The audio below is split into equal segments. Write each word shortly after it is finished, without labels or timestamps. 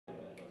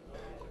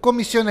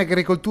Commissione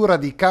Agricoltura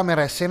di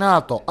Camera e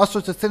Senato,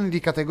 associazioni di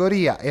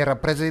categoria e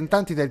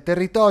rappresentanti del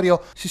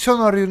territorio si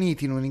sono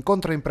riuniti in un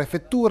incontro in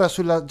prefettura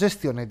sulla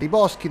gestione dei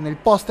boschi nel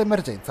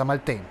post-emergenza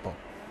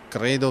maltempo.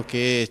 Credo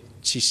che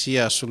ci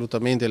sia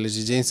assolutamente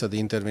l'esigenza di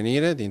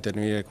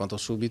intervenire quanto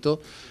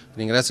subito.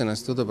 Ringrazio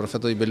innanzitutto il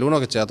prefetto di Belluno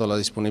che ci ha dato la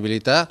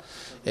disponibilità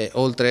e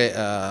oltre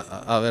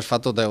a aver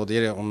fatto, devo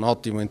dire, un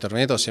ottimo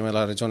intervento assieme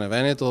alla Regione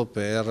Veneto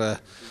per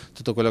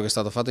tutto quello che è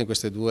stato fatto in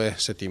queste 2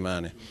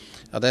 settimane.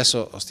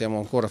 Adesso stiamo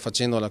ancora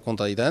facendo la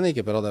conta dei danni,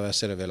 che però deve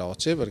essere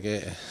veloce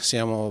perché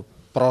siamo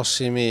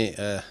prossimi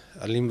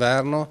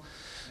all'inverno.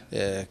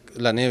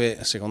 La neve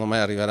secondo me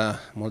arriverà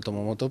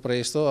molto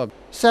presto.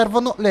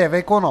 Servono leve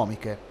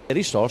economiche.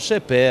 Risorse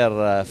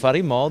per fare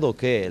in modo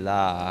che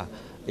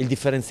il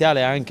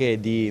differenziale anche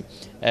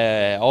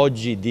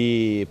oggi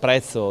di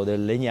prezzo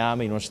del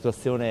legname in una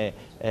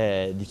situazione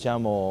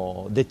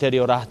diciamo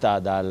deteriorata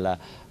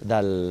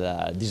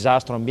dal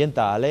disastro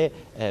ambientale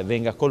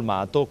venga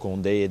colmato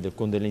con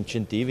degli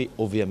incentivi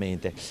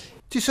ovviamente.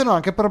 Ci sono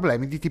anche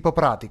problemi di tipo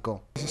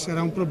pratico.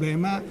 Sarà un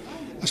problema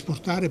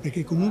asportare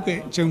perché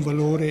comunque c'è un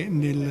valore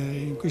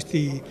in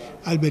questi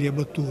alberi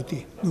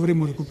abbattuti.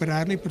 Dovremmo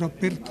recuperarli, però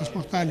per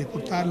trasportarli e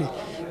portarli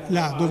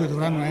là dove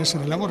dovranno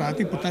essere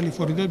lavorati, portarli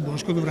fuori dal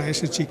bosco dovrà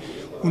esserci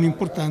un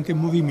importante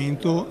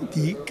movimento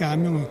di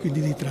camion e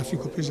quindi di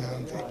traffico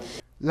pesante.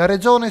 La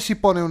Regione si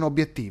pone un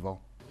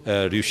obiettivo.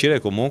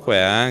 Riuscire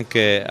comunque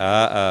anche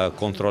a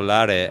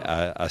controllare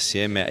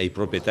assieme ai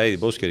proprietari di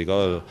boschi,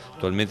 ricordo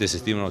attualmente si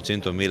stimano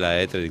 100.000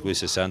 ettari, di cui il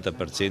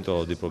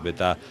 60% di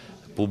proprietà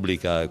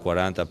pubblica e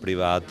 40%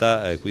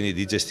 privata, quindi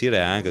di gestire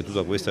anche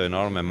tutta questa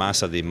enorme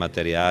massa di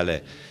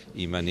materiale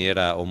in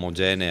maniera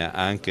omogenea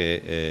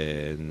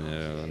anche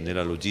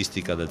nella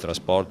logistica del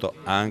trasporto,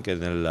 anche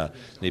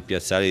nei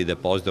piazzali di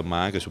deposito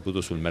ma anche e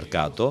soprattutto sul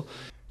mercato.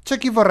 C'è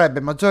chi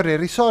vorrebbe maggiori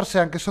risorse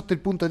anche sotto il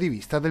punto di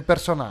vista del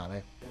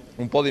personale.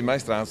 Un po' di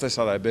maestranza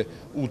sarebbe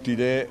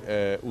utile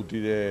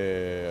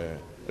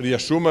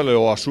riassumerle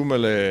o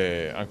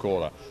assumerle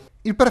ancora.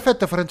 Il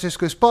prefetto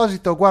Francesco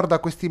Esposito guarda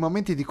questi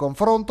momenti di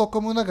confronto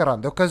come una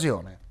grande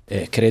occasione.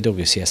 Credo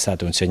che sia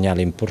stato un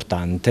segnale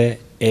importante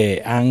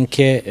e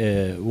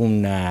anche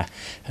un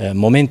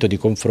momento di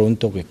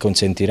confronto che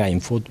consentirà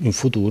in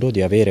futuro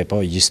di avere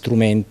poi gli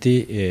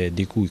strumenti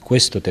di cui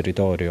questo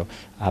territorio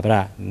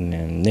avrà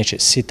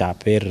necessità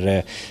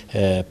per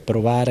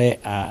provare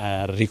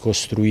a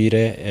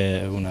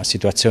ricostruire una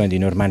situazione di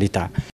normalità.